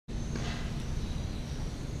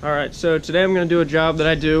Alright, so today I'm going to do a job that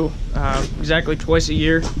I do exactly twice a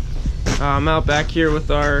year. I'm out back here with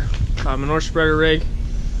our manure spreader rig.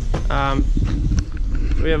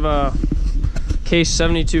 We have a Case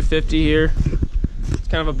 7250 here. It's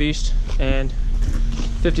kind of a beast, and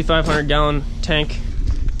 5,500 gallon tank.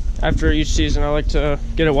 After each season I like to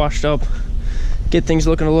get it washed up, get things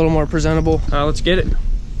looking a little more presentable. Let's get it.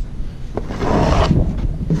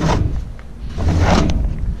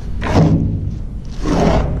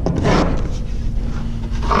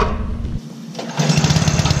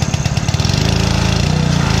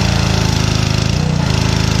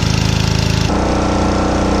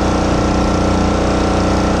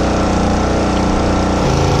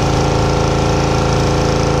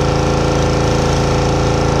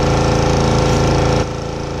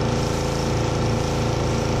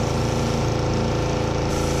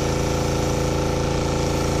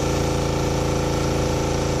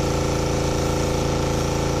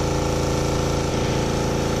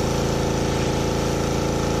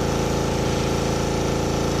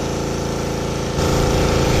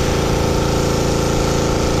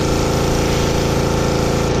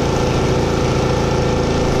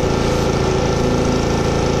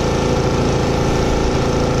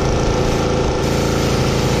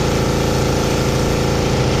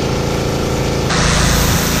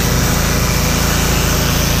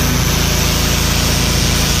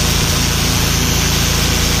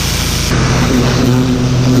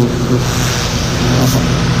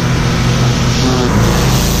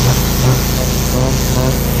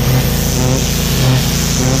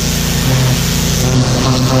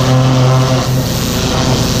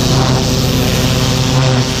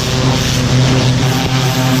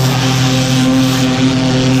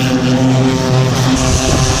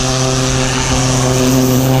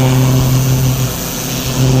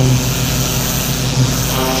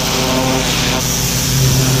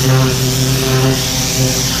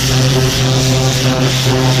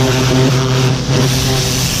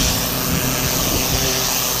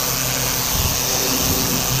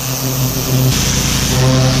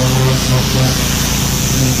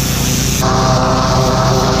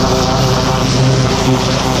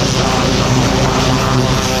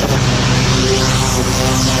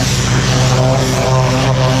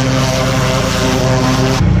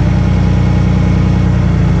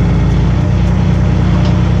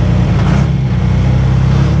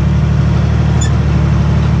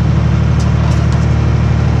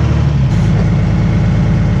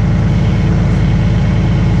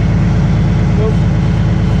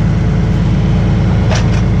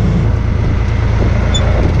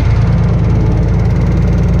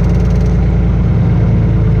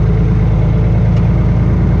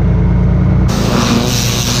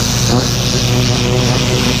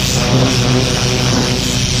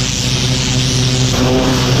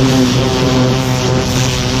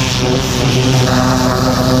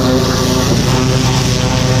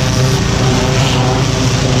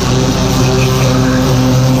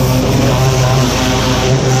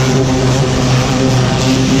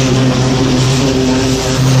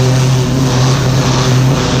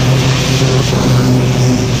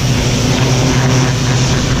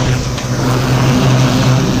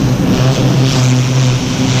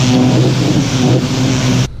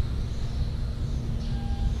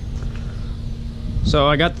 So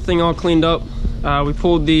I got the thing all cleaned up. We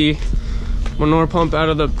pulled the manure pump out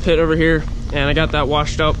of the pit over here, and I got that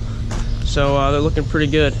washed up. So they're looking pretty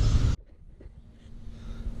good.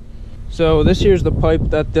 So this here's the pipe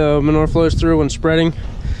that the manure flows through when spreading.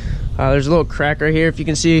 There's a little crack right here. If you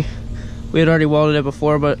can see, we had already welded it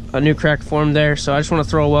before, but a new crack formed there. So I just want to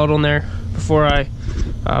throw a weld on there before I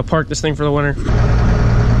park this thing for the winter.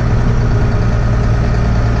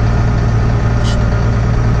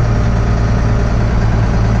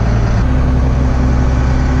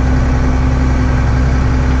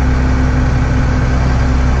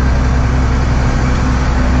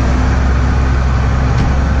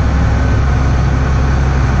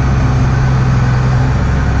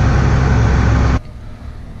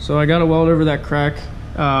 So I got a weld over that crack.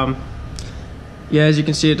 Yeah, as you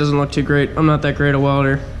can see, it doesn't look too great. I'm not that great a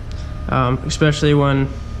welder, especially when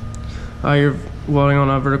you're welding on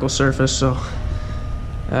a vertical surface. So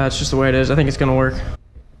it's just the way it is. I think it's gonna work.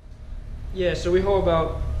 Yeah, so we haul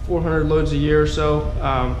about 400 loads a year or so.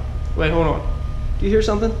 Wait, hold on. Do you hear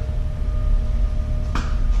something?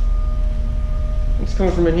 It's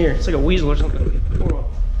coming from in here. It's like a weasel or something. Hold on.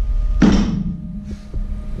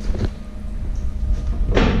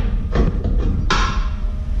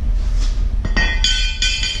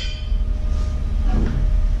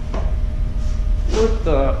 What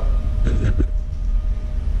the?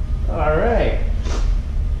 All right.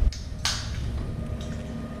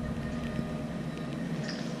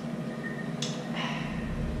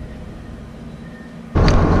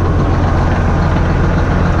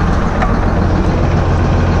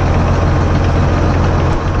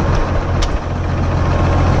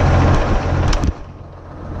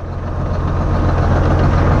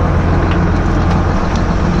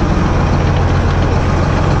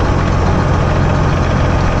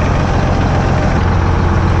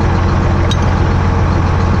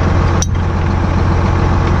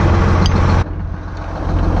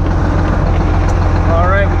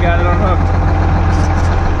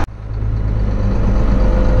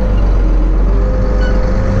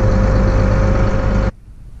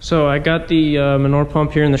 So I got the manure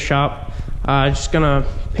pump here in the shop. Just gonna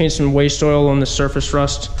paint some waste oil on the surface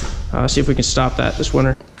rust, see if we can stop that this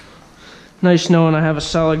winter. Nice knowing I have a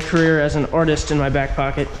solid career as an artist in my back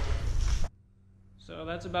pocket. So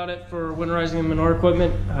that's about it for winterizing the manure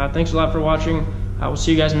equipment. Thanks a lot for watching. We'll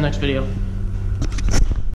see you guys in the next video.